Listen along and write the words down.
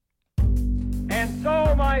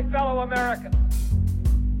my fellow Americans,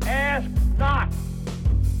 ask not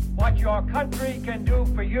what your country can do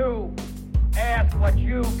for you. Ask what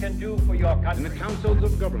you can do for your country. In the councils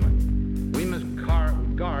of government, we must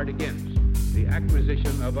guard against the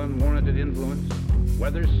acquisition of unwarranted influence,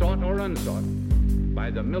 whether sought or unsought, by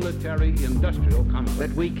the military-industrial complex.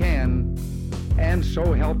 That we can, and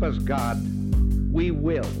so help us God, we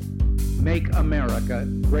will make America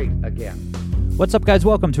great again. What's up, guys?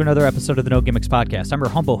 Welcome to another episode of the No Gimmicks Podcast. I'm your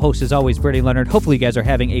humble host, as always, Brady Leonard. Hopefully you guys are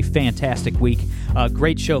having a fantastic week.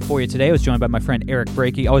 Great show for you today. I was joined by my friend Eric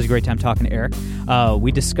Brakey. Always a great time talking to Eric.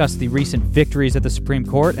 We discussed the recent victories at the Supreme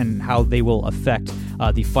Court and how they will affect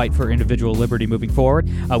the fight for individual liberty moving forward.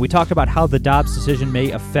 We talked about how the Dobbs decision may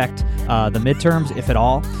affect the midterms, if at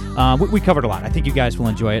all. We covered a lot. I think you guys will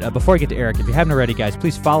enjoy it. Before I get to Eric, if you haven't already, guys,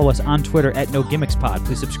 please follow us on Twitter at No Gimmicks Pod.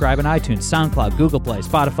 Please subscribe on iTunes, SoundCloud, Google Play,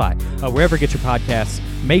 Spotify, wherever you get your podcasts.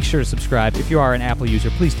 Make sure to subscribe. If you are an Apple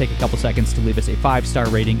user, please take a couple seconds to leave us a 5-star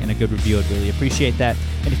rating and a good review. I'd really appreciate that.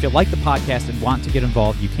 And if you like the podcast and want to get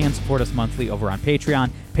involved, you can support us monthly over on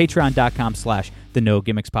Patreon, patreon.com/the No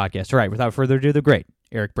Gimmicks Podcast. All right, without further ado, the great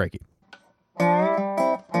Eric Brakey.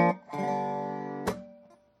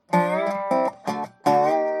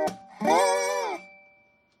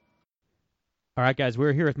 All right, guys,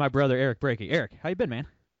 we're here with my brother Eric Brakey. Eric, how you been, man?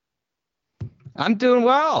 I'm doing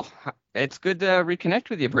well. It's good to reconnect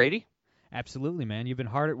with you, Brady. Absolutely, man. You've been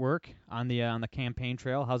hard at work on the campaign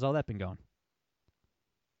trail. How's all that been going?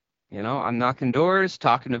 You know, I'm knocking doors,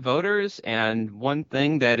 talking to voters, and one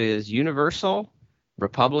thing that is universal,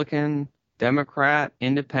 Republican, Democrat,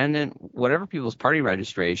 Independent, whatever people's party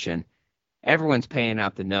registration, everyone's paying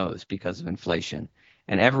out the nose because of inflation.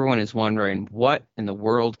 And everyone is wondering, what in the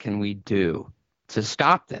world can we do to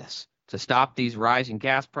stop this, to stop these rising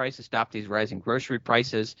gas prices, stop these rising grocery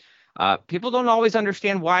prices? People don't always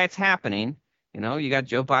understand why it's happening. You know, you got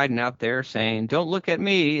Joe Biden out there saying, "Don't look at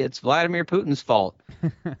me, it's Vladimir Putin's fault."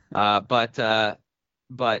 But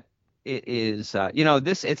it is,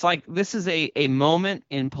 this is a moment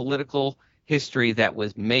in political history that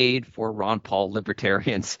was made for Ron Paul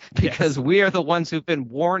libertarians, because we are the ones who've been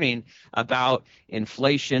warning about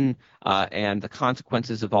inflation and the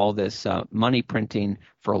consequences of all this money printing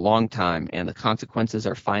for a long time, and the consequences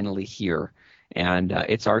are finally here. And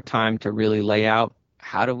it's our time to really lay out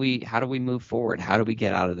how do we move forward? How do we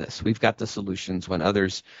get out of this? We've got the solutions when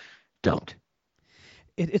others don't.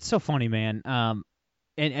 It's so funny, man.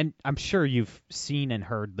 And I'm sure you've seen and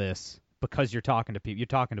heard this because you're talking to people. You're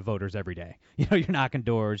talking to voters every day. You know, you're knocking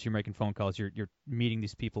doors, you're making phone calls, you're meeting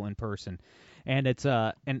these people in person. And it's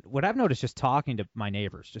and what I've noticed just talking to my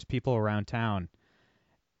neighbors, just people around town,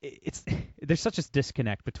 there's such a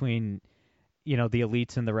disconnect between, you know, the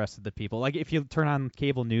elites and the rest of the people. Like if you turn on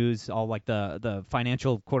cable news, all like the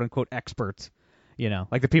financial quote unquote experts, you know,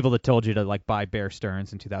 like the people that told you to like buy Bear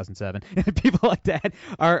Stearns in 2007, people like that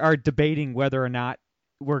are debating whether or not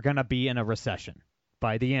we're going to be in a recession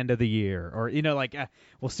by the end of the year, or, you know, like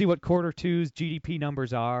we'll see what quarter two's GDP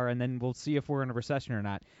numbers are, and then we'll see if we're in a recession or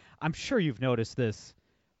not. I'm sure you've noticed this,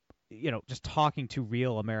 you know, just talking to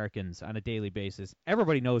real Americans on a daily basis.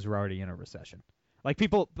 Everybody knows we're already in a recession. Like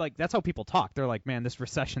people, like that's how people talk. They're like, man, this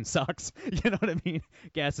recession sucks. You know what I mean?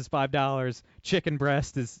 Gas is $5, chicken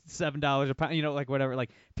breast is $7 a pound. You know, like whatever. Like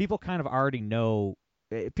people kind of already know.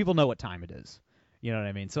 People know what time it is. You know what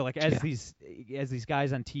I mean? So like as these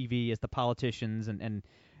guys on TV, as the politicians and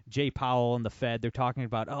Jay Powell and the Fed, they're talking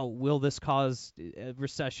about, oh, will this cause a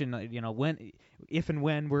recession? You know, if and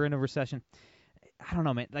when we're in a recession. I don't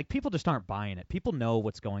know, man. Like people just aren't buying it. People know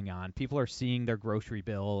what's going on. People are seeing their grocery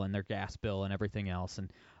bill and their gas bill and everything else.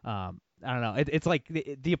 And I don't know. It's like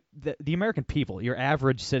the American people, your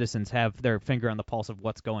average citizens, have their finger on the pulse of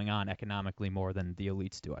what's going on economically more than the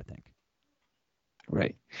elites do, I think.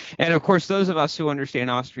 Right. And of course, those of us who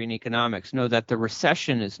understand Austrian economics know that the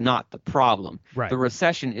recession is not the problem. Right. The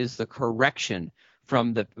recession is the correction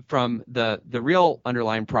from the real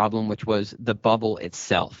underlying problem, which was the bubble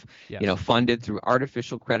itself. Yes. You know, funded through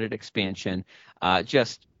artificial credit expansion,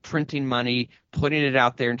 just printing money, putting it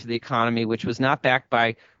out there into the economy, which was not backed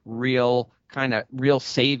by real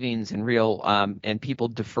savings and real and people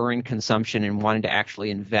deferring consumption and wanting to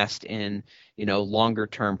actually invest in, you know, longer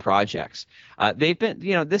term projects. They've been,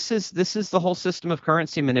 you know, this is the whole system of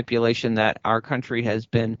currency manipulation that our country has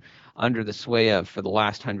been under the sway of for the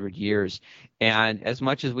last 100 years. And as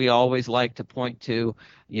much as we always like to point to,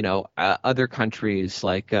 you know, other countries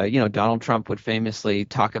like, you know, Donald Trump would famously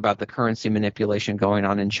talk about the currency manipulation going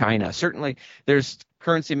on in China. Certainly there's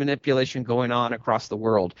currency manipulation going on across the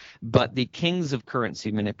world, but the kings of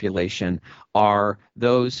currency manipulation are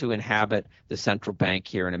those who inhabit the central bank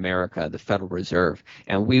here in America, the Federal Reserve.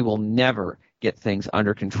 And we will never get things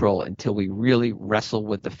under control until we really wrestle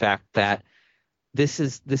with the fact that this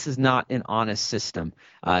is not an honest system.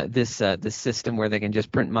 This system where they can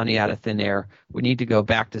just print money out of thin air. We need to go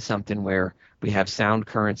back to something where we have sound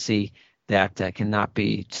currency that cannot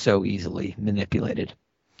be so easily manipulated.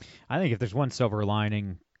 I think if there's one silver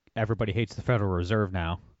lining, everybody hates the Federal Reserve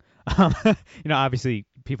now. Obviously,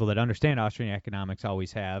 people that understand Austrian economics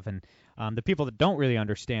always have, and the people that don't really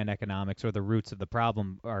understand economics or the roots of the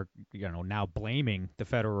problem are, now blaming the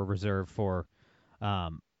Federal Reserve for,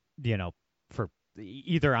 for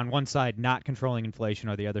either on one side not controlling inflation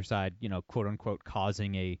or the other side, quote unquote,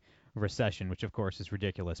 causing a recession, which of course is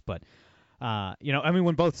ridiculous. But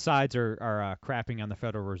when both sides are crapping on the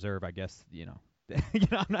Federal Reserve, I guess,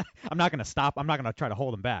 I'm not going to stop. I'm not going to try to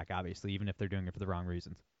hold them back, obviously, even if they're doing it for the wrong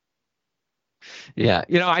reasons. Yeah.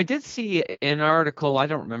 I did see an article. I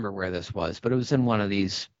don't remember where this was, but it was in one of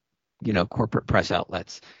these, corporate press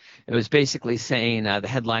outlets. It was basically saying the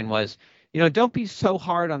headline was, don't be so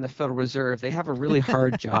hard on the Federal Reserve. They have a really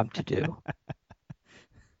hard job to do.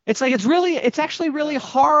 It's actually really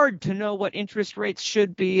hard to know what interest rates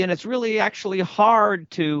should be. And it's really actually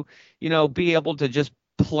hard to, be able to just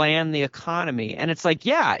plan the economy. And it's like,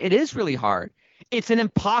 yeah, it is really hard. It's an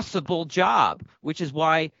impossible job, which is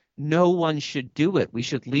why no one should do it. We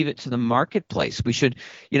should leave it to the marketplace. We should,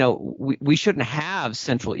 we shouldn't have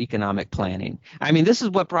central economic planning. I mean, this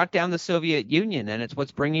is what brought down the Soviet Union, and it's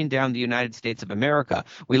what's bringing down the United States of America.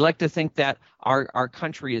 We like to think that our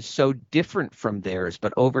country is so different from theirs,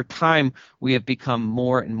 but over time we have become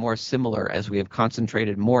more and more similar as we have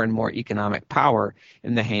concentrated more and more economic power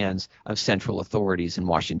in the hands of central authorities in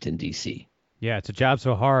Washington, D.C. Yeah, it's a job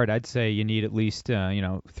so hard. I'd say you need at least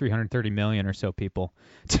 330 million or so people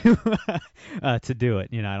to do it.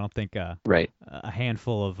 I don't think right. A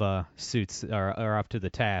handful of suits are up to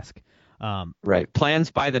the task. Right.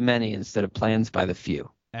 Plans by the many instead of plans by the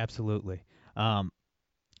few. Absolutely.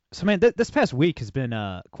 So man, this past week has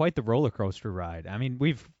been quite the roller coaster ride. I mean,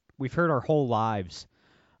 we've heard our whole lives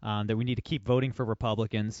that we need to keep voting for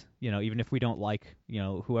Republicans. Even if we don't like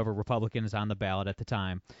whoever Republican is on the ballot at the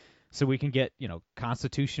time. So we can get,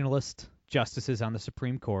 constitutionalist justices on the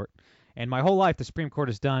Supreme Court. And my whole life, the Supreme Court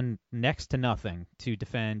has done next to nothing to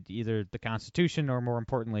defend either the Constitution or, more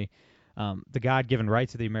importantly, the God-given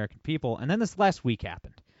rights of the American people. And then this last week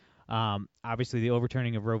happened. Obviously, the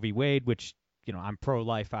overturning of Roe v. Wade, which, I'm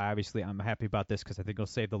pro-life. I'm happy about this because I think it'll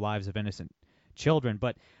save the lives of innocent children.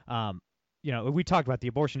 But we talked about the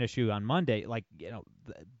abortion issue on Monday.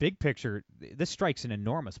 The big picture, this strikes an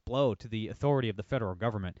enormous blow to the authority of the federal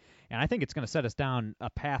government. And I think it's going to set us down a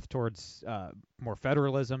path towards more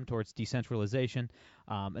federalism, towards decentralization.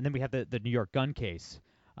 And then we have the New York gun case,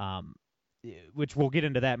 which we'll get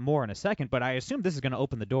into that more in a second. But I assume this is going to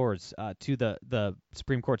open the doors to the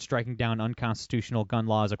Supreme Court striking down unconstitutional gun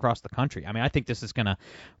laws across the country. I mean, I think this is going to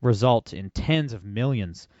result in tens of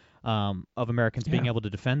millions of Americans being able to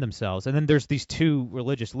defend themselves. And then there's these two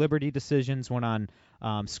religious liberty decisions, one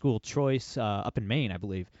on school choice up in Maine, I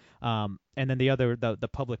believe, and then the other, the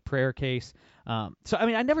public prayer case. So, I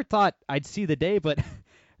mean, I never thought I'd see the day, but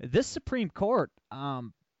this Supreme Court, they're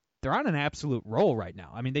on an absolute roll right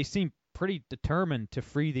now. I mean, they seem pretty determined to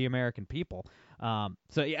free the American people.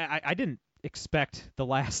 So, yeah, I didn't expect the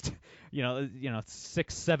last,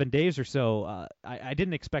 6-7 days or so. I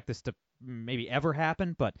didn't expect this to maybe ever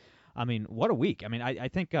happen, but I mean, what a week. I mean, I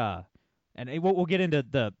think, and we'll get into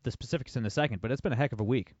the specifics in a second, but it's been a heck of a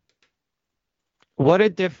week. What a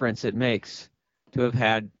difference it makes to have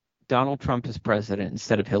had Donald Trump as president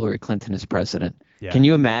instead of Hillary Clinton as president. Yeah. Can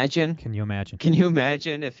you imagine? Can you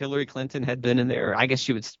imagine if Hillary Clinton had been in there? I guess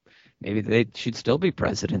she'd still be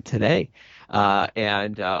president today. I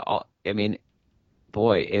mean,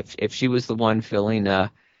 boy, if she was the one filling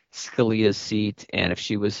Scalia's seat, and if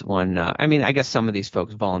she was one, I guess some of these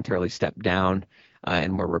folks voluntarily stepped down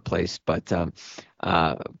and were replaced, but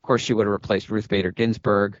of course she would have replaced Ruth Bader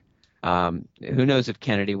Ginsburg. Who knows if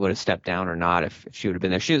Kennedy would have stepped down or not if she would have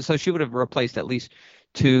been there. So she would have replaced at least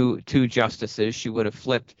two justices. She would have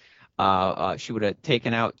flipped. She would have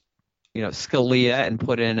taken out, Scalia and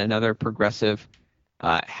put in another progressive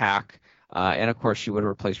hack. And of course, she would have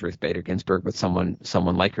replaced Ruth Bader Ginsburg with someone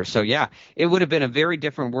like her. So yeah, it would have been a very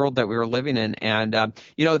different world that we were living in. And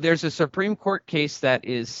there's a Supreme Court case that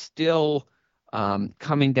is still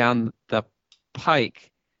coming down the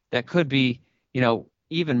pike that could be,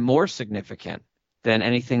 even more significant than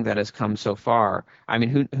anything that has come so far. I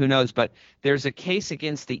mean, who knows? But there's a case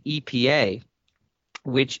against the EPA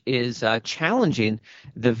which is challenging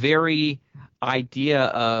the very idea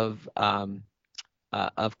of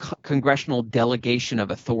congressional delegation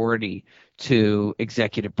of authority to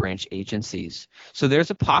executive branch agencies. So there's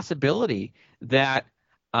a possibility that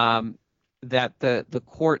that the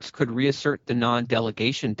courts could reassert the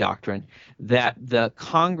non-delegation doctrine, that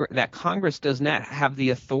Congress does not have the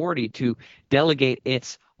authority to delegate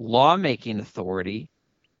its lawmaking authority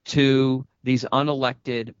to these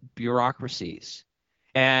unelected bureaucracies.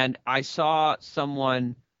 And I saw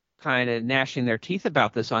someone kind of gnashing their teeth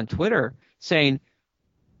about this on Twitter, saying,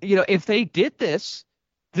 if they did this,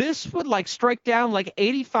 this would like strike down like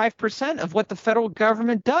 85% of what the federal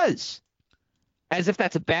government does, as if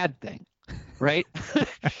that's a bad thing, right?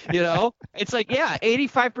 It's like, yeah,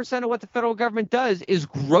 85% of what the federal government does is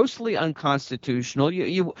grossly unconstitutional.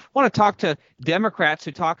 You want to talk to Democrats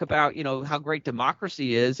who talk about, how great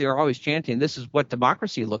democracy is. They're always chanting, this is what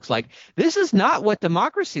democracy looks like. This is not what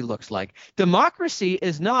democracy looks like. Democracy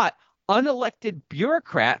is not unelected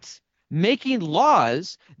bureaucrats making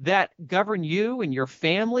laws that govern you and your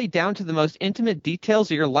family down to the most intimate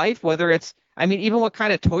details of your life, whether it's, even what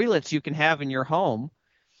kind of toilets you can have in your home.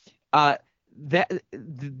 That's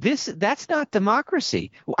not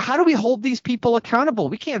democracy. How do we hold these people accountable?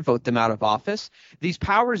 We can't vote them out of office. These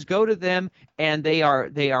powers go to them, and they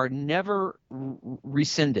are never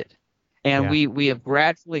rescinded. And we have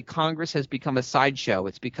gradually, Congress has become a sideshow.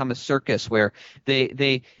 It's become a circus where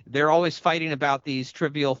they're always fighting about these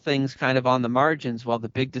trivial things kind of on the margins, while the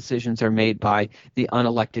big decisions are made by the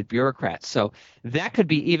unelected bureaucrats. So that could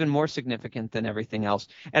be even more significant than everything else.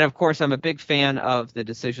 And of course, I'm a big fan of the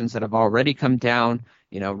decisions that have already come down,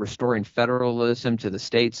 restoring federalism to the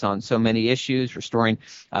states on so many issues, restoring,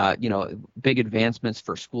 big advancements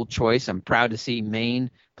for school choice. I'm proud to see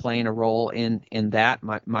Maine playing a role in that,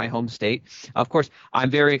 my home state. Of course, I'm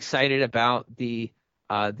very excited about the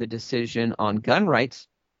decision on gun rights.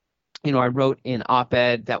 I wrote an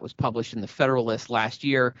op-ed that was published in the Federalist last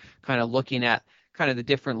year, kind of looking at kind of the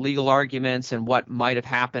different legal arguments and what might have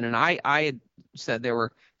happened. And I had said there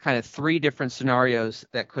were kind of three different scenarios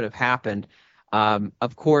that could have happened.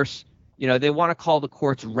 Of course, they want to call the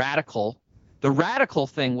courts radical. The radical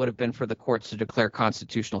thing would have been for the courts to declare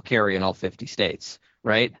constitutional carry in all 50 states,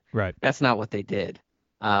 right? Right. That's not what they did.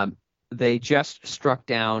 They just struck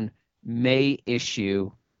down may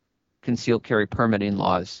issue concealed carry permitting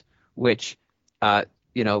laws, which,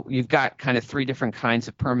 you've got kind of three different kinds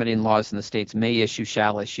of permitting laws in the states: may issue,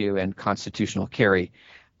 shall issue, and constitutional carry.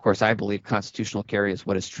 Of course, I believe constitutional carry is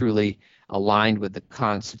what is truly aligned with the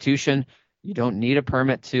Constitution. You don't need a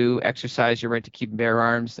permit to exercise your right to keep and bear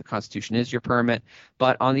arms. The Constitution is your permit.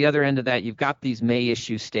 But on the other end of that, you've got these may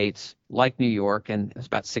issue states like New York, and there's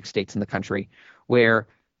about 6 states in the country, where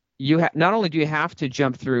not only do you have to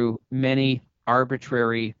jump through many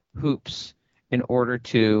arbitrary hoops in order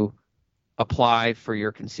to apply for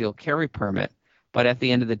your concealed carry permit, but at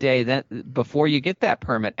the end of the day, that before you get that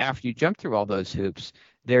permit, after you jump through all those hoops,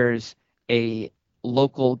 there's a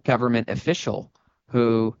local government official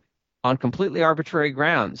who, on completely arbitrary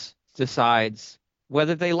grounds, decides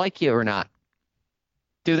whether they like you or not.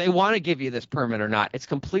 Do they want to give you this permit or not? It's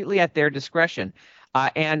completely at their discretion.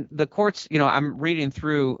 And the courts, I'm reading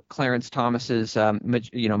through Clarence Thomas's,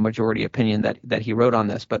 majority opinion that he wrote on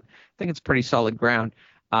this, but I think it's pretty solid ground.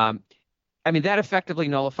 That effectively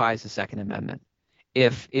nullifies the Second Amendment.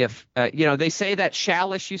 If they say that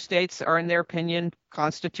shall issue states are, in their opinion,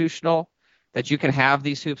 constitutional, that you can have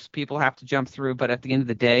these hoops people have to jump through, but at the end of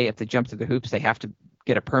the day, if they jump through the hoops, they have to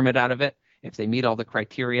get a permit out of it if they meet all the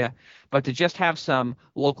criteria. But to just have some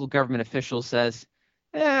local government official says,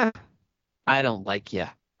 I don't like you,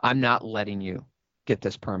 I'm not letting you get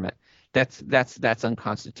this permit, that's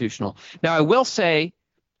unconstitutional. Now, I will say,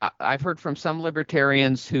 I've heard from some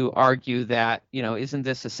libertarians who argue that, isn't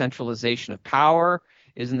this a centralization of power?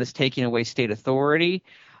 Isn't this taking away state authority?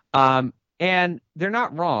 And they're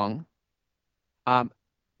not wrong.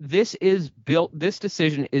 This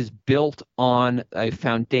decision is built on a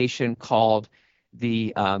foundation called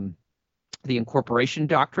the incorporation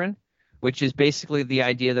doctrine, which is basically the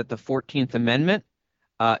idea that the 14th Amendment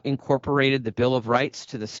incorporated the Bill of Rights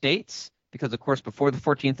to the states. Because, of course, before the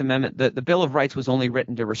 14th Amendment, the Bill of Rights was only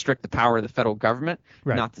written to restrict the power of the federal government,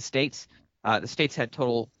 right, not the states. The states had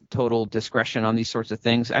total discretion on these sorts of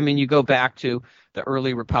things. You go back to the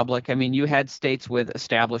early republic. You had states with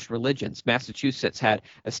established religions. Massachusetts had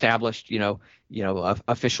established,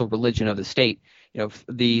 official religion of the state.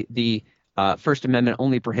 The First Amendment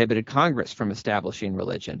only prohibited Congress from establishing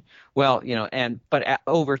religion. Well,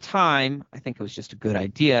 over time, I think it was just a good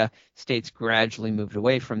idea. States gradually moved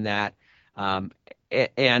away from that.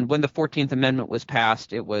 And when the 14th Amendment was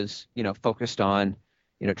passed, it was, focused on,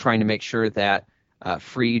 trying to make sure that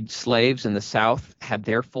freed slaves in the South had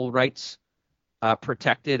their full rights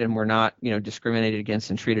protected and were not, discriminated against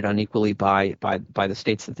and treated unequally by the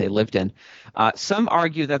states that they lived in. Some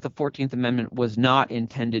argue that the 14th Amendment was not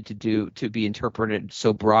intended to be interpreted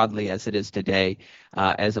so broadly as it is today,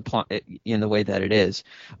 in the way that it is.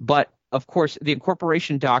 But of course, the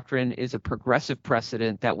incorporation doctrine is a progressive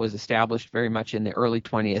precedent that was established very much in the early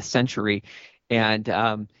 20th century, and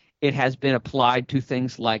it has been applied to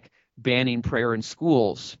things like banning prayer in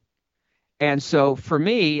schools. And so for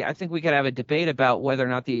me, I think we could have a debate about whether or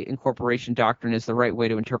not the incorporation doctrine is the right way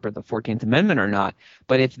to interpret the 14th Amendment or not.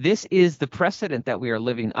 But if this is the precedent that we are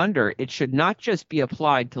living under, it should not just be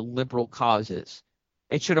applied to liberal causes.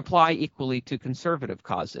 It should apply equally to conservative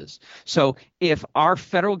causes. So if our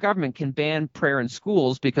federal government can ban prayer in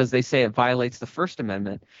schools because they say it violates the First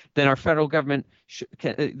Amendment, then our federal government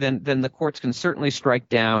then the courts can certainly strike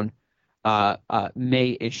down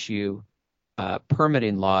may issue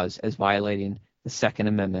permitting laws as violating the Second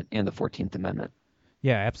Amendment and the 14th Amendment.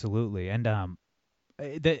 Yeah, absolutely. And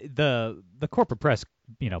the corporate press,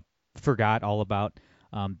 forgot all about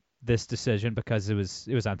this decision because it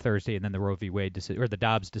was on Thursday, and then the Roe v. Wade decision, or the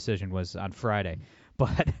Dobbs decision, was on Friday.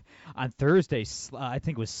 But on Thursday, I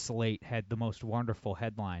think it was Slate had the most wonderful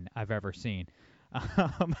headline I've ever seen,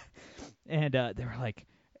 and they were like,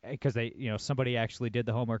 because somebody actually did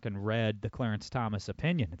the homework and read the Clarence Thomas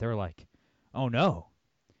opinion. They were like, oh no,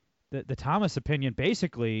 the Thomas opinion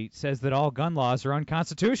basically says that all gun laws are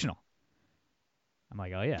unconstitutional. I'm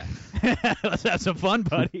like, oh yeah, let's have some fun,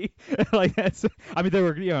 buddy. Like they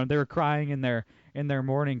were crying in their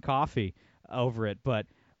morning coffee over it, but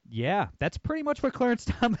yeah, that's pretty much what Clarence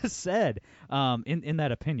Thomas said in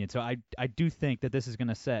that opinion. So I do think that this is going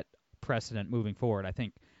to set precedent moving forward. I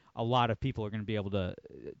think a lot of people are going to be able to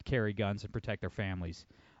carry guns and protect their families.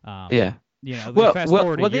 Yeah. Fast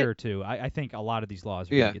forward a year or two, I think a lot of these laws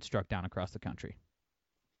are going to get struck down across the country.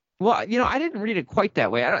 Well, I didn't read it quite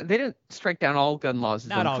that way. They didn't strike down all gun laws.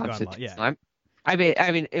 Not all gun laws, yeah. I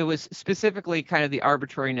mean, it was specifically kind of the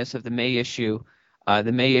arbitrariness of the May issue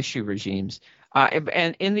regimes.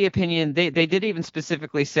 And in the opinion, they did even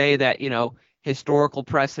specifically say that, historical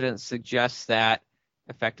precedent suggests that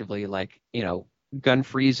effectively,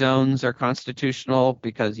 gun-free zones are constitutional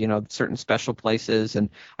because, certain special places.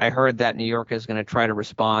 And I heard that New York is going to try to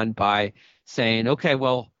respond by saying, okay,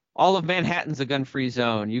 well, all of Manhattan's a gun-free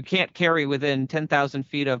zone. You can't carry within 10,000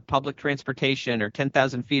 feet of public transportation or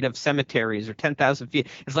 10,000 feet of cemeteries or 10,000 feet.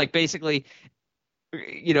 It's like basically,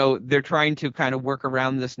 they're trying to kind of work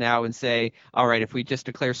around this now and say, all right, if we just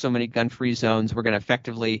declare so many gun-free zones, we're going to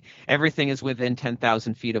effectively everything is within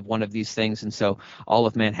 10,000 feet of one of these things, and so all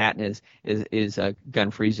of Manhattan is a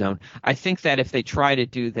gun-free zone. I think that if they try to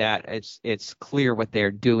do that, it's clear what they're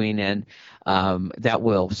doing, and that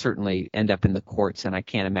will certainly end up in the courts, and I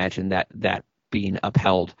can't imagine that being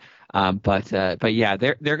upheld. But yeah,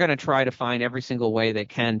 they're going to try to find every single way they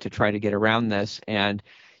can to try to get around this. And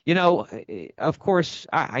of course,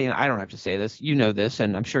 I don't have to say this. You know this,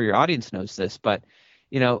 and I'm sure your audience knows this. But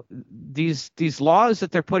these laws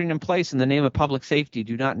that they're putting in place in the name of public safety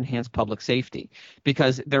do not enhance public safety,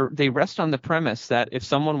 because they rest on the premise that if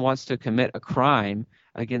someone wants to commit a crime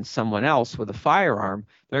against someone else with a firearm,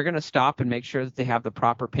 they're going to stop and make sure that they have the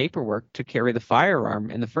proper paperwork to carry the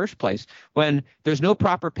firearm in the first place. When there's no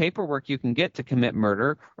proper paperwork you can get to commit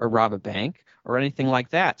murder or rob a bank or anything like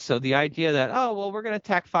that. So the idea that, oh, well, we're going to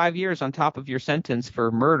tack 5 years on top of your sentence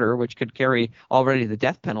for murder, which could carry already the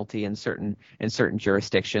death penalty in certain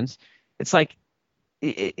jurisdictions, it's like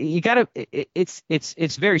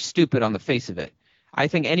it's very stupid on the face of it. I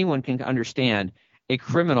think anyone can understand a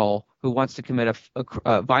criminal who wants to commit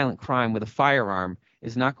a violent crime with a firearm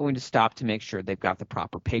is not going to stop to make sure they've got the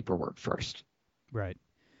proper paperwork first. Right.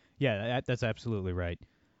 Yeah, that's absolutely right.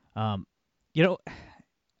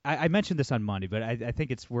 I mentioned this on Monday, but I think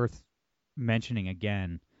it's worth mentioning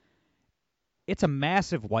again. It's a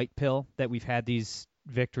massive white pill that we've had these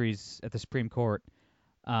victories at the Supreme Court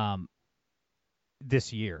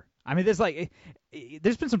this year. I mean,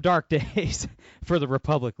 there's been some dark days for the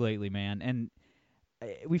Republic lately, man, and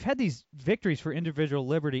we've had these victories for individual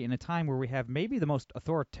liberty in a time where we have maybe the most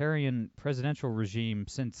authoritarian presidential regime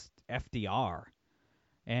since FDR.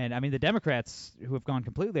 And, I mean, the Democrats, who have gone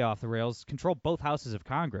completely off the rails, control both houses of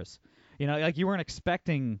Congress. You weren't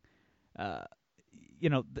expecting,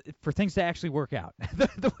 for things to actually work out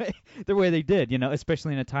the way they did,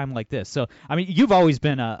 especially in a time like this. So, I mean, you've always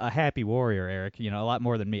been a happy warrior, Eric, a lot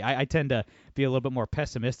more than me. I tend to be a little bit more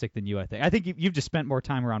pessimistic than you, I think. I think you've just spent more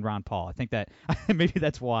time around Ron Paul. I think that maybe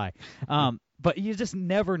that's why. But you just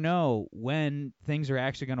never know when things are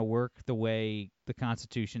actually going to work the way the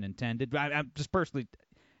Constitution intended. I'm just personally,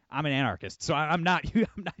 I'm an anarchist, so I'm not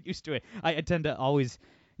I'm not used to it. I tend to always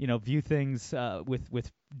view things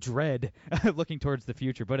with dread, looking towards the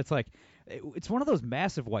future. But it's like it's one of those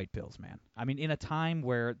massive white pills, man. I mean, in a time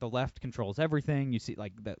where the left controls everything, you see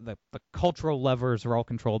like the cultural levers are all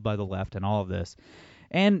controlled by the left and all of this,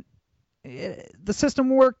 and the system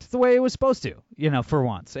worked the way it was supposed to, for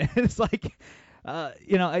once. And it's like,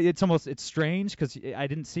 it's strange because I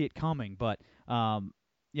didn't see it coming, but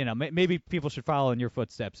maybe people should follow in your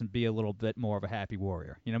footsteps and be a little bit more of a happy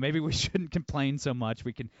warrior. Maybe we shouldn't complain so much.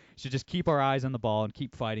 We should just keep our eyes on the ball and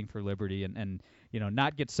keep fighting for liberty, and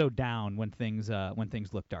not get so down when things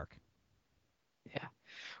look dark. Yeah.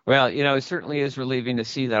 Well, it certainly is relieving to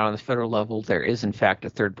see that on the federal level there is in fact a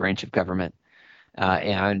third branch of government,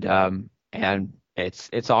 and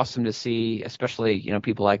it's awesome to see, especially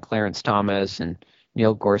people like Clarence Thomas and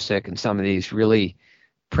Neil Gorsuch and some of these really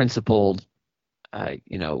principled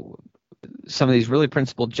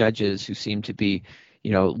judges who seem to be,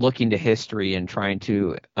 looking to history and trying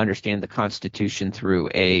to understand the Constitution through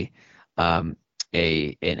an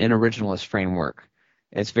originalist framework.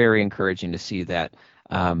 It's very encouraging to see that.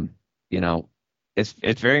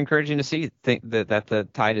 It's very encouraging to see that the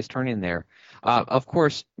tide is turning there. Of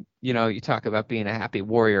course, you talk about being a happy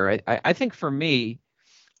warrior. I think for me,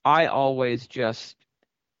 I always just,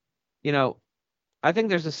 I think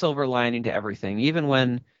there's a silver lining to everything, even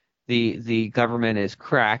when the government is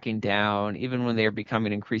cracking down, even when they are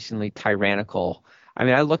becoming increasingly tyrannical. I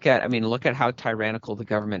mean, look at how tyrannical the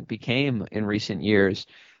government became in recent years.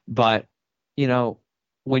 But,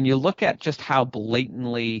 when you look at just how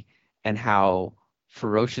blatantly and how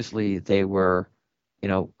ferociously they were,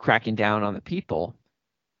 cracking down on the people,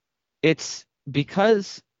 it's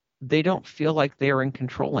because they don't feel like they're in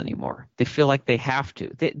control anymore. They feel like they have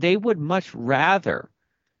to. They would much rather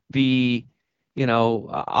be,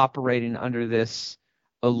 operating under this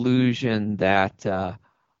illusion that, they're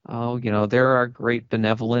our great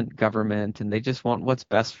benevolent government and they just want what's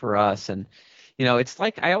best for us. And, it's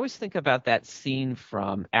like I always think about that scene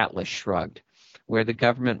from Atlas Shrugged, where the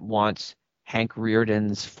government wants Hank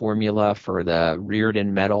Rearden's formula for the Rearden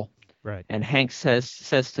medal. Right. And Hank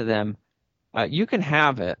says to them, you can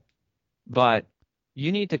have it, but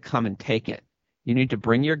you need to come and take it. You need to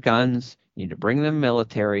bring your guns. You need to bring the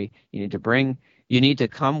military. You need to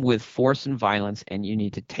come with force and violence, and you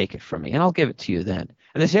need to take it from me, and I'll give it to you then.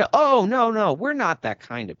 And they say, oh, no, we're not that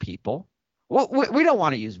kind of people. Well, we don't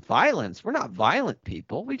want to use violence. We're not violent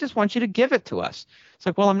people. We just want you to give it to us. It's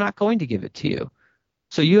like, well, I'm not going to give it to you.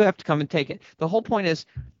 So you have to come and take it. The whole point is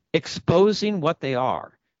exposing what they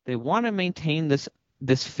are. They want to maintain this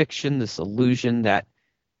fiction, this illusion that,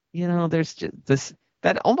 there's just this,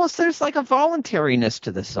 that almost there's like a voluntariness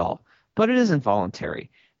to this all, but it isn't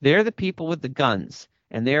voluntary. They're the people with the guns,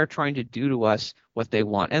 and they're trying to do to us what they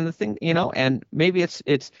want. And the thing, and maybe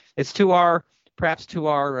it's to our what's the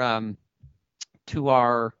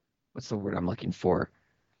word I'm looking for?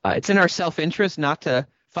 It's in our self-interest not to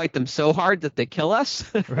fight them so hard that they kill us,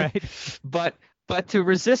 right? but to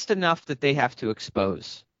resist enough that they have to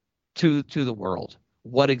expose to the world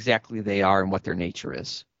what exactly they are and what their nature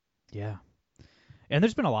is. Yeah, and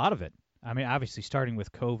there's been a lot of it. I mean, obviously starting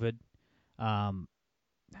with COVID.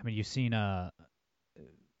 You've seen the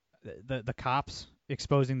cops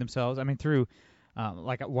exposing themselves. I mean, through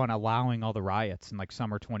allowing all the riots in like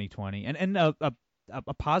summer 2020, and a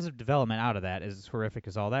positive development out of that, as horrific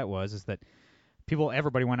as all that was, is that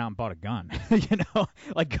everybody went out and bought a gun.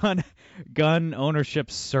 Like gun ownership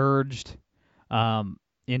surged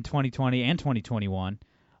in 2020 and 2021.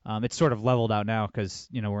 It's sort of leveled out now because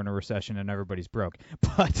we're in a recession and everybody's broke.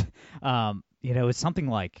 But it's something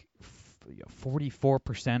like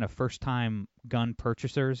 44% of first-time gun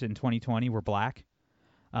purchasers in 2020 were black.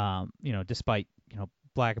 Despite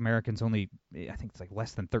black Americans only, I think it's like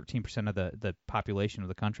less than 13% of the population of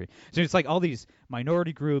the country. So it's like all these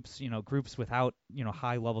minority groups, groups without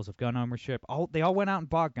high levels of gun ownership, they all went out and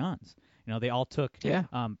bought guns. They all took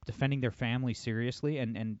defending their family seriously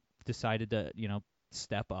and decided to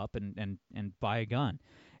step up and buy a gun.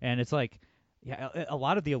 And it's like, a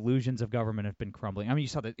lot of the illusions of government have been crumbling. I mean, you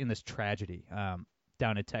saw that in this tragedy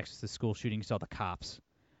down in Texas, the school shooting. You saw the cops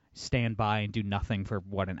stand by and do nothing for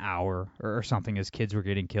an hour or something as kids were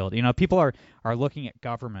getting killed. People are looking at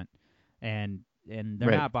government and and they're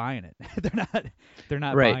Right. not buying it. They're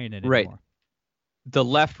not Right, buying it right. anymore. The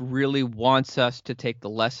left really wants us to take the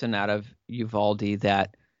lesson out of Uvalde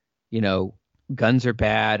that, guns are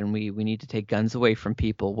bad and we need to take guns away from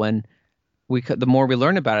people. When the more we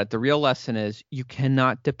learn about it, the real lesson is you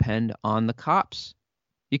cannot depend on the cops.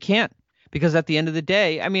 You can't, because at the end of the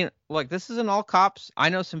day, I mean, look, this isn't all cops. I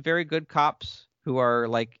know some very good cops who are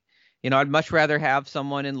like, I'd much rather have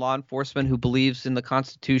someone in law enforcement who believes in the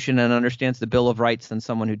Constitution and understands the Bill of Rights than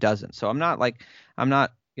someone who doesn't. So I'm not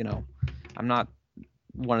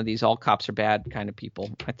one of these all cops are bad kind of people.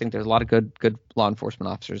 I think there's a lot of good law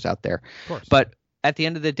enforcement officers out there. Of course. But at the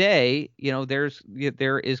end of the day,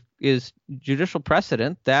 there is judicial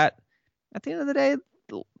precedent that at the end of the day,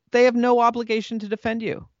 they have no obligation to defend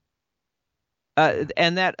you.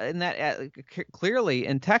 And that clearly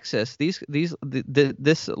in Texas,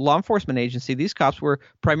 this law enforcement agency, these cops were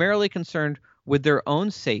primarily concerned with their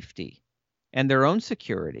own safety and their own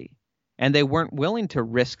security, and they weren't willing to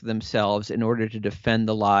risk themselves in order to defend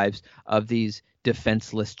the lives of these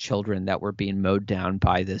defenseless children that were being mowed down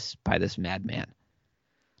by this madman.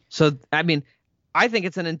 So, I mean, I think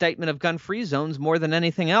it's an indictment of gun-free zones more than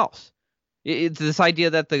anything else. It's this idea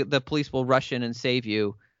that the police will rush in and save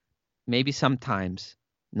you. Maybe sometimes,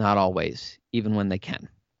 not always, even when they can.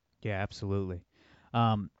 Yeah, absolutely.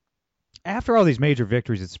 After all these major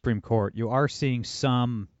victories at the Supreme Court, you are seeing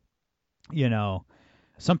some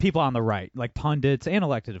people on the right, like pundits and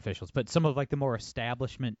elected officials, but some of like the more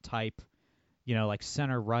establishment type, like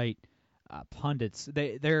center right pundits,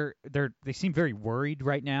 they seem very worried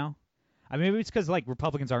right now. I mean, maybe it's because like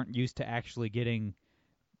Republicans aren't used to actually winning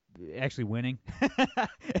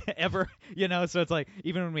ever, so it's like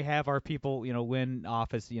even when we have our people, win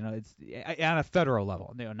office, it's on a federal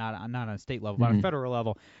level, not on a state level, but on a federal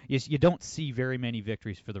level, you don't see very many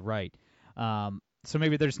victories for the right. So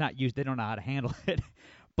maybe they're just not used, they don't know how to handle it.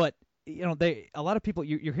 But a lot of people,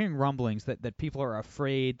 you're hearing rumblings that people are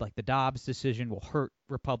afraid like the Dobbs decision will hurt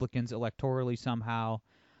Republicans electorally somehow.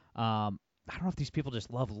 I don't know if these people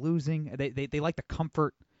just love losing. They like the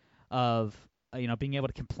comfort of being able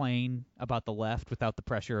to complain about the left without the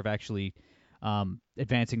pressure of actually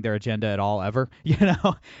advancing their agenda at all ever,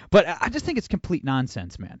 But I just think it's complete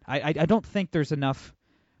nonsense, man. I don't think there's enough,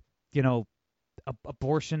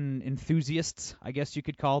 abortion enthusiasts, I guess you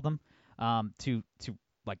could call them, to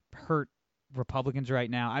like hurt Republicans right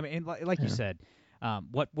now. I mean, like you said,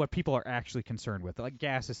 what people are actually concerned with, like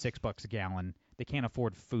gas is $6 a gallon. They can't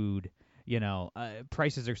afford food.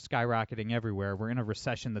 Prices are skyrocketing everywhere. We're in a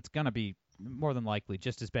recession that's going to be more than likely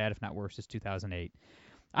just as bad, if not worse, as 2008.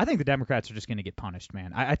 I think the Democrats are just going to get punished,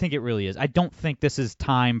 man. I think it really is. I don't think this is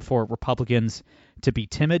time for Republicans to be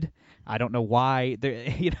timid. I don't know why.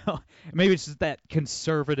 Maybe it's just that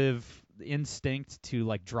conservative instinct to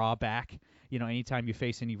like draw back, anytime you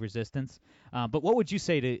face any resistance. But what would you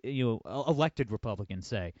say to elected Republicans,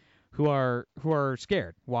 say, who are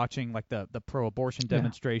scared, watching like the pro-abortion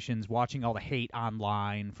demonstrations, watching all the hate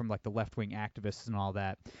online from like the left-wing activists and all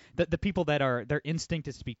that. The people that their instinct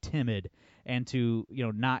is to be timid and to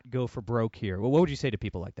not go for broke here. Well, what would you say to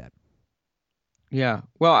people like that? Yeah.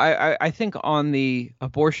 Well, I think on the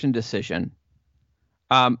abortion decision,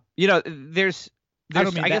 there's I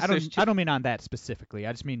don't mean on that specifically.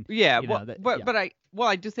 I just mean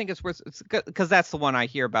I do think it's worth, because that's the one I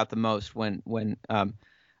hear about the most when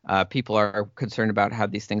people are concerned about how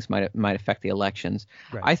these things might affect the elections.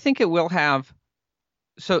 Right. I think it will have.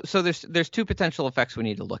 So there's two potential effects we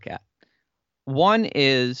need to look at. One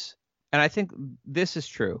is, and I think this is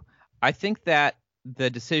true, I think that the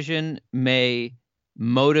decision may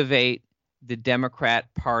motivate the Democrat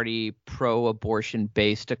Party pro-abortion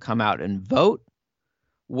base to come out and vote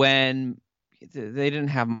when they didn't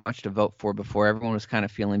have much to vote for before. Everyone was kind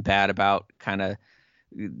of feeling bad about kind of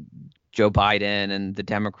Joe Biden and the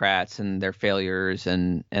Democrats and their failures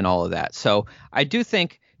and all of that. So I do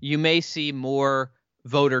think you may see more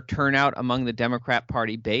voter turnout among the Democrat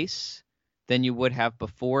Party base than you would have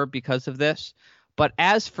before because of this. But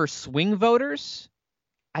as for swing voters,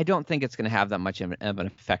 I don't think it's going to have that much of an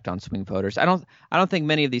effect on swing voters. I don't think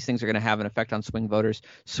many of these things are going to have an effect on swing voters.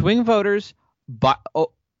 Swing voters,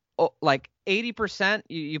 like 80%,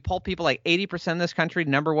 you poll people, like 80% in this country,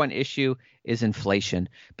 number one issue is inflation.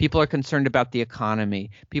 People are concerned about the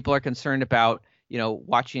economy. People are concerned about,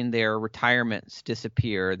 watching their retirements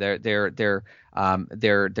disappear, their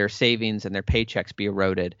savings and their paychecks be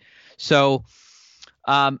eroded. So,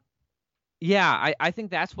 I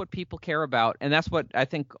think that's what people care about. And that's what I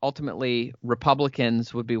think ultimately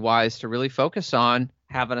Republicans would be wise to really focus on,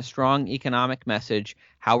 having a strong economic message,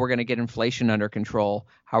 how we're going to get inflation under control,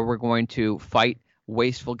 how we're going to fight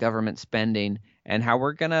wasteful government spending, and how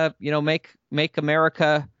we're gonna, make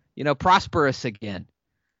America, prosperous again.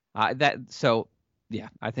 I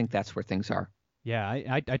think that's where things are. Yeah,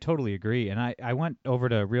 I totally agree. And I went over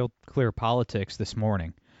to Real Clear Politics this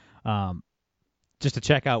morning, just to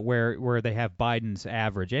check out where they have Biden's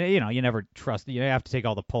average. And, you never trust. You have to take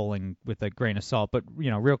all the polling with a grain of salt. But,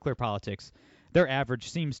 Real Clear Politics, their average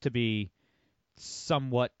seems to be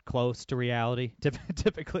somewhat close to reality,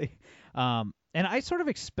 typically. And I sort of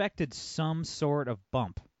expected some sort of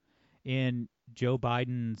bump in Joe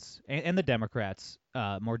Biden's and the Democrats,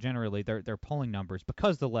 more generally, their polling numbers,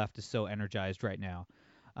 because the left is so energized right now.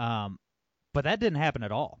 But that didn't happen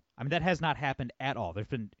at all. I mean, that has not happened at all. There's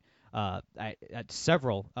been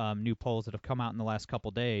several new polls that have come out in the last couple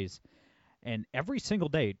days, and every single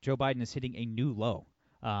day Joe Biden is hitting a new low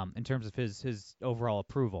in terms of his overall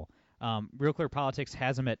approval. Real Clear Politics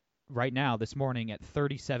has him at right now this morning at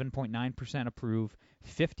 37.9% approve,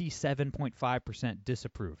 57.5%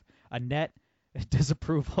 disapprove, a net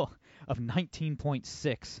disapproval of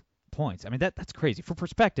 19.6 points. I mean, that's crazy. For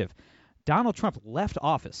perspective, Donald Trump left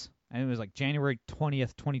office, and it was like January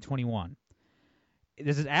 20th, 2021.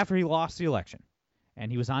 This is after he lost the election, and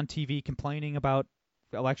he was on TV complaining about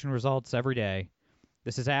election results every day.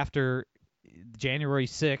 This is after January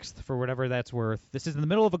 6th, for whatever that's worth. This is in the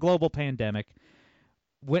middle of a global pandemic,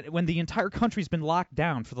 when the entire country's been locked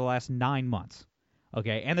down for the last 9 months.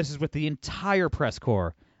 Okay, and this is with the entire press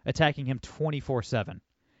corps attacking him 24/7.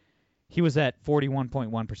 He was at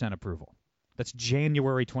 41.1% approval. That's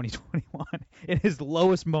January 2021. In his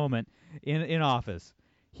lowest moment in office,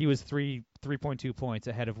 he was 3.2 points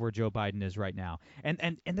ahead of where Joe Biden is right now.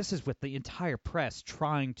 And this is with the entire press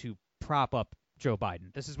trying to prop up Joe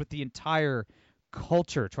Biden. This is with the entire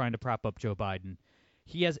culture trying to prop up Joe Biden.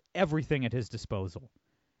 He has everything at his disposal,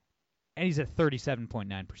 and he's at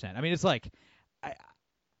 37.9%. I mean, it's like,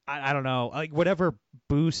 I don't know, like whatever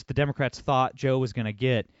boost the Democrats thought Joe was going to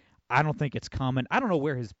get, I don't think it's coming. I don't know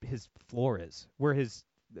where his floor is,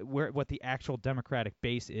 what the actual Democratic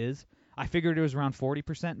base is. I figured it was around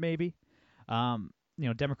 40% maybe.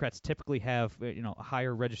 Democrats typically have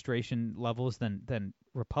higher registration levels than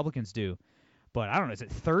Republicans do, but I don't know. Is it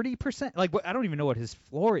 30%? Like, I don't even know what his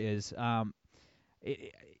floor is.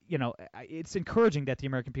 It's encouraging that the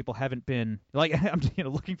American people haven't been like I'm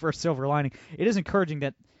looking for a silver lining. It is encouraging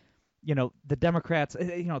that the Democrats,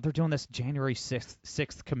 they're doing this January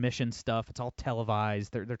 6th commission stuff. It's all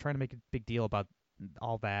televised. They're trying to make a big deal about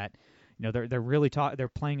all that. They're really they're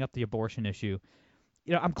playing up the abortion issue.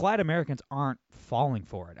 I'm glad Americans aren't falling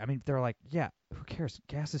for it. I mean, they're like, yeah, who cares?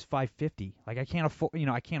 Gas is $5.50. Like, I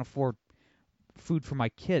can't afford food for my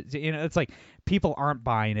kids. It's like people aren't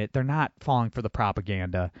buying it. They're not falling for the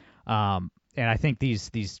propaganda. And I think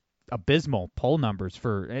these abysmal poll numbers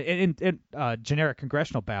for generic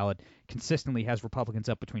congressional ballot consistently has Republicans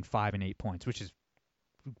up between 5 and 8 points, which is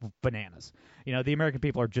bananas. The American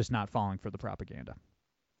people are just not falling for the propaganda.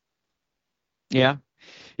 Yeah.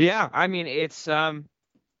 I mean, it's I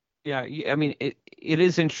mean, it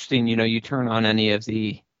is interesting. You turn on any of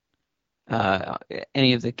the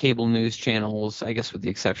cable news channels, I guess with the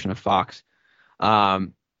exception of Fox,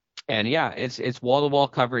 and yeah, it's wall-to-wall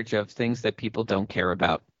coverage of things that people don't care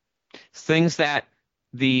about, things that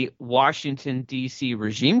the Washington D.C.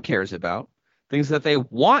 regime cares about, things that they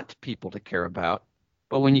want people to care about.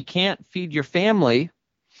 But when you can't feed your family,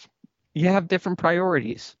 you have different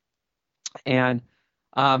priorities. And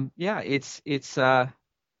it's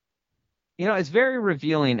very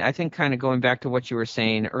revealing. I think, kind of going back to what you were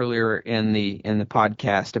saying earlier in the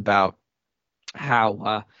podcast about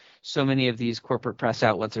how so many of these corporate press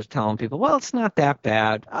outlets are telling people, well, it's not that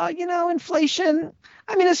bad. Inflation.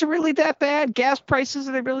 I mean, is it really that bad? Gas prices,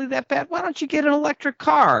 are they really that bad? Why don't you get an electric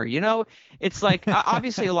car? It's like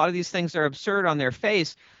obviously a lot of these things are absurd on their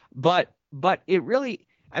face, but it really.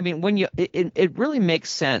 I mean, when it really makes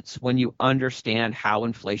sense when you understand how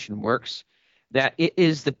inflation works, that it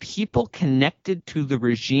is the people connected to the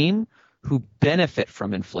regime who benefit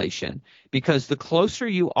from inflation, because the closer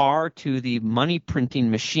you are to the money printing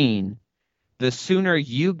machine, the sooner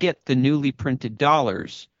you get the newly printed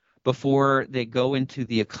dollars before they go into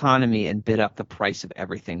the economy and bid up the price of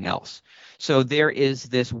everything else. So there is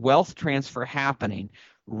this wealth transfer happening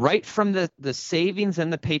right from the savings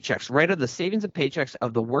and the paychecks, right of the savings and paychecks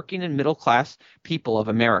of the working and middle class people of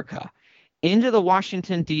America into the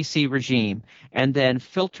Washington, D.C. regime, and then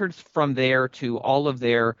filtered from there to all of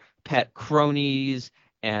their pet cronies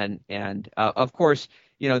and of course,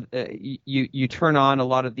 you turn on a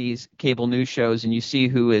lot of these cable news shows and you see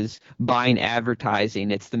who is buying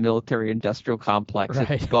advertising. It's the military-industrial complex.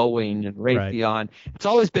 Right. It's Boeing and Right. Raytheon. It's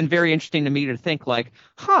always been very interesting to me to think like,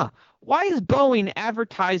 why is Boeing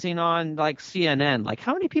advertising on like CNN? Like,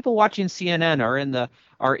 how many people watching CNN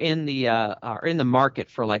are in the market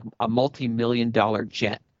for like a multi-million-dollar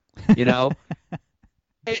jet? You know,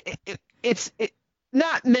 it's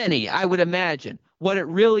not many, I would imagine. What it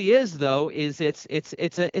really is, though, is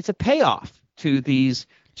it's a payoff to these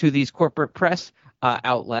corporate press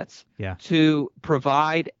outlets Yeah. to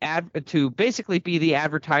provide to basically be the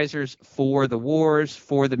advertisers for the wars,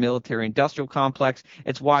 for the military-industrial complex.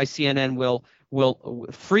 It's why CNN will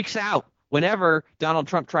freaks out whenever Donald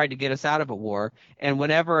Trump tried to get us out of a war, and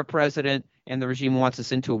whenever a president and the regime wants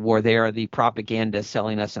us into a war, they are the propaganda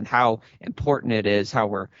selling us and how important it is, how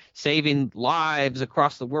we're saving lives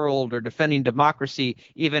across the world or defending democracy,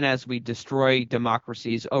 even as we destroy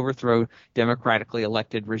democracies, overthrow democratically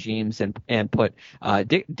elected regimes, and put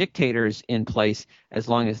dictators in place, as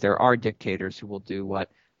long as there are dictators who will do what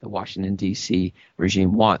the Washington, D.C.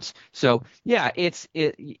 regime wants. So, yeah,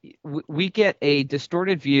 we get a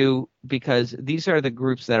distorted view because these are the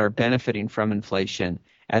groups that are benefiting from inflation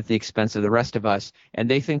at the expense of the rest of us, and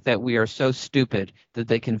they think that we are so stupid that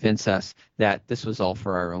they convince us that this was all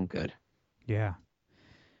for our own good. Yeah.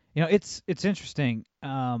 It's interesting.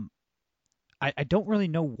 I don't really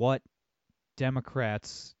know what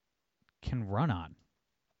Democrats can run on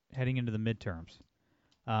heading into the midterms.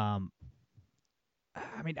 I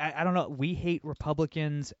don't know. We hate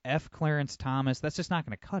Republicans. F. Clarence Thomas. That's just not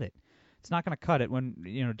going to cut it. It's not going to cut it when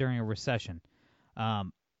during a recession.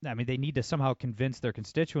 They need to somehow convince their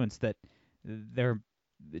constituents that their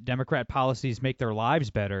Democrat policies make their lives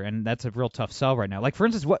better, and that's a real tough sell right now. Like, for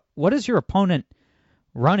instance, what is your opponent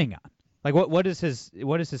running on? Like, what is his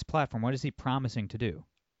platform? What is he promising to do?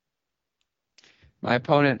 My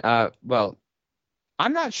opponent, well,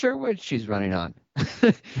 I'm not sure what she's running on.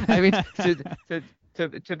 I mean,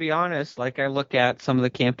 to be honest, like I look at some of the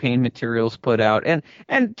campaign materials put out,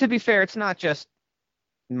 and to be fair, it's not just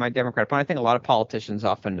my Democrat opponent. I think a lot of politicians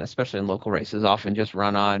often, especially in local races, often just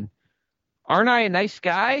run on, aren't I a nice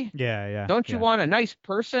guy? Yeah. Don't you want a nice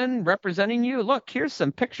person representing you? Look, here's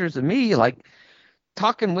some pictures of me, like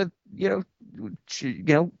talking with,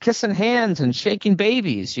 kissing hands and shaking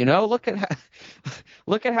babies. Look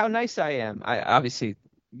at how nice I am. I obviously,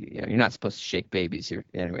 you're not supposed to shake babies here.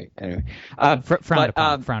 Anyway.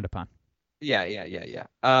 Frowned upon. Yeah.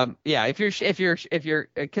 If you're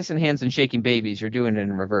kissing hands and shaking babies, you're doing it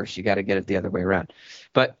in reverse. You got to get it the other way around.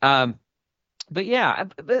 But yeah,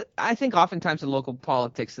 I think oftentimes in local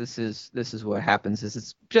politics, this is what happens. Is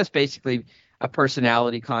it's just basically a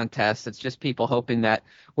personality contest. It's just people hoping that,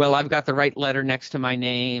 well, I've got the right letter next to my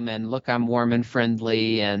name, and look, I'm warm and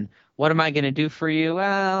friendly, and what am I going to do for you?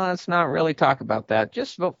 Well, let's not really talk about that.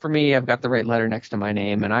 Just vote for me. I've got the right letter next to my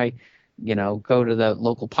name, and I, go to the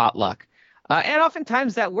local potluck. And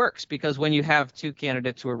oftentimes that works, because when you have two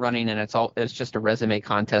candidates who are running and it's just a resume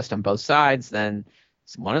contest on both sides, then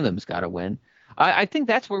one of them's got to win. I think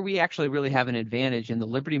that's where we actually really have an advantage in the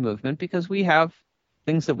liberty movement, because we have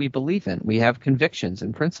things that we believe in. We have convictions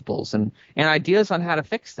and principles and ideas on how to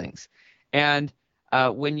fix things. And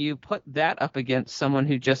when you put that up against someone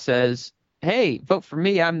who just says, hey, vote for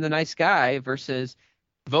me, I'm the nice guy, versus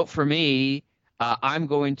vote for me, I'm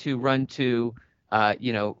going to run to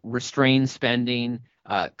restrain spending,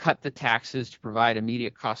 cut the taxes to provide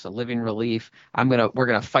immediate cost of living relief. We're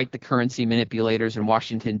gonna fight the currency manipulators in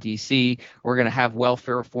Washington, D.C. We're gonna have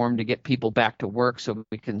welfare reform to get people back to work so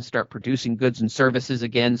we can start producing goods and services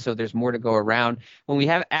again, so there's more to go around. When we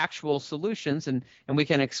have actual solutions and we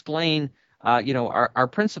can explain our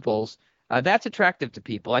principles, that's attractive to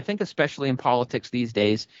people. I think especially in politics these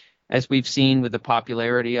days, as we've seen with the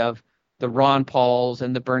popularity of the Ron Pauls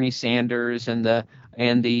and the Bernie Sanders and the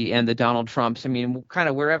Donald Trumps. I mean, kind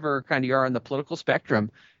of wherever kind of you are on the political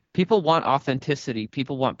spectrum, people want authenticity.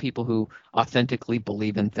 People want people who authentically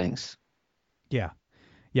believe in things. Yeah,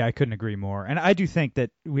 I couldn't agree more. And I do think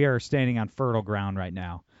that we are standing on fertile ground right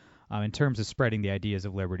now in terms of spreading the ideas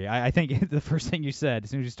of liberty. I think the first thing you said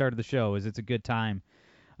as soon as you started the show is it's a good time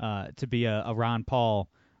to be a Ron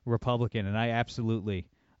Paul Republican, and I absolutely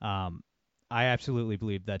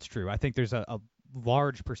believe that's true. I think there's a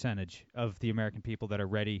large percentage of the American people that are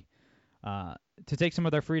ready to take some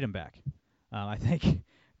of their freedom back. I think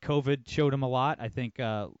COVID showed them a lot. I think,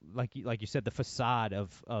 like you said, the facade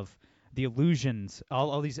of the illusions,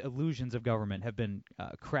 all these illusions of government have been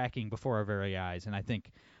cracking before our very eyes. And I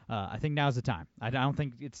think now's the time. I don't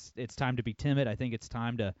think it's time to be timid. I think it's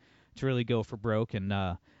time to really go for broke. And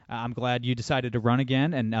I'm glad you decided to run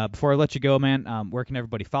again. And before I let you go, man, where can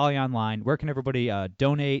everybody follow you online? Where can everybody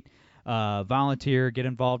donate, volunteer, get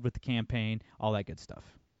involved with the campaign, all that good stuff?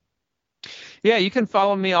 Yeah, you can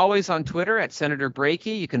follow me always on Twitter at Senator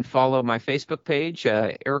Brakey. You can follow my Facebook page,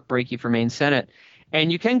 Eric Brakey for Maine Senate.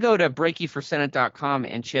 And you can go to BrakeyForSenate.com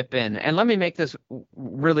and chip in. And let me make this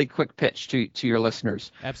really quick pitch to your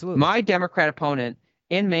listeners. Absolutely. My Democrat opponent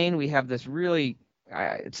in Maine, we have this really,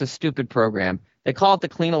 it's a stupid program. They call it the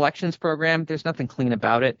Clean Elections Program. There's nothing clean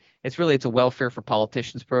about it. It's a welfare for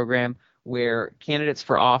politicians program where candidates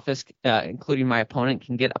for office, including my opponent,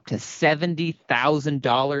 can get up to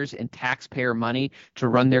 $70,000 in taxpayer money to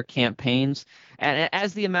run their campaigns. And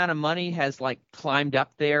as the amount of money has climbed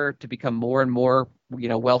up there to become more and more,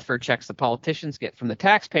 welfare checks the politicians get from the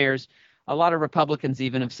taxpayers, a lot of Republicans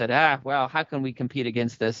even have said, well, how can we compete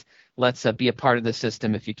against this? Let's be a part of the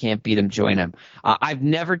system. If you can't beat them, join them. I've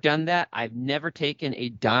never done that. I've never taken a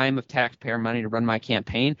dime of taxpayer money to run my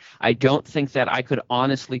campaign. I don't think that I could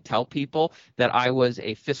honestly tell people that I was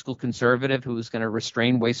a fiscal conservative who was going to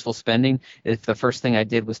restrain wasteful spending if the first thing I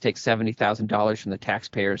did was take $70,000 from the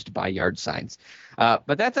taxpayers to buy yard signs.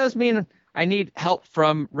 But that does mean I need help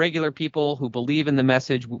from regular people who believe in the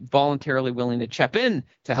message, voluntarily willing to chip in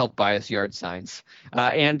to help buy us yard signs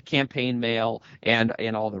and campaign mail and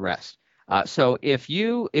all the rest. So if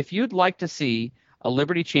you'd like to see a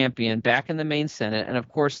Liberty champion back in the Maine Senate, and of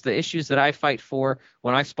course the issues that I fight for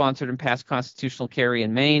when I sponsored and passed constitutional carry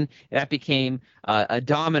in Maine, that became a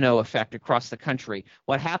domino effect across the country.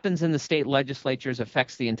 What happens in the state legislatures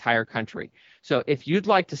affects the entire country. So if you'd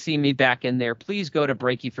like to see me back in there, please go to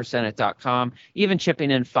BrakeyForSenate.com. Even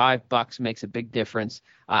chipping in $5 makes a big difference.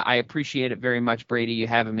 I appreciate it very much, Brady, you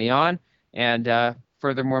having me on. And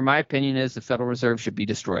furthermore, my opinion is the Federal Reserve should be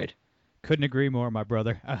destroyed. Couldn't agree more, my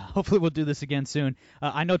brother. Hopefully we'll do this again soon.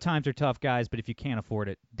 I know times are tough, guys, but if you can't afford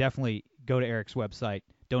it, definitely go to Eric's website,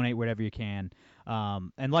 donate whatever you can.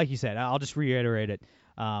 And like you said, I'll just reiterate it.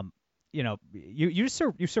 You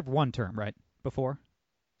served one term, right, before?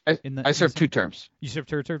 I served 2 terms. You served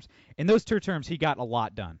 2 terms? In those 2 terms, he got a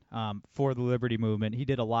lot done for the Liberty Movement. He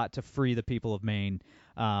did a lot to free the people of Maine.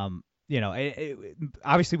 Obviously,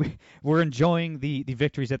 we're enjoying the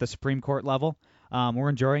victories at the Supreme Court level. We're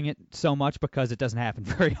enjoying it so much because it doesn't happen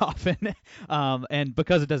very often. And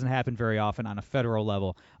because it doesn't happen very often on a federal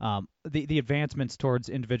level, the advancements towards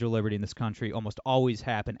individual liberty in this country almost always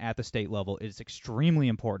happen at the state level. It's extremely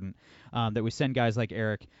important that we send guys like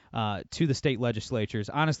Eric to the state legislatures.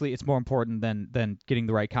 Honestly, it's more important than getting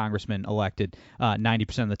the right congressman elected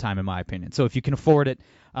 90% of the time, in my opinion. So if you can afford it,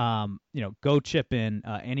 go chip in.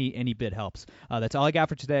 Any bit helps. That's all I got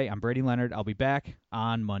for today. I'm Brady Leonard. I'll be back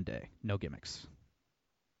on Monday. No gimmicks.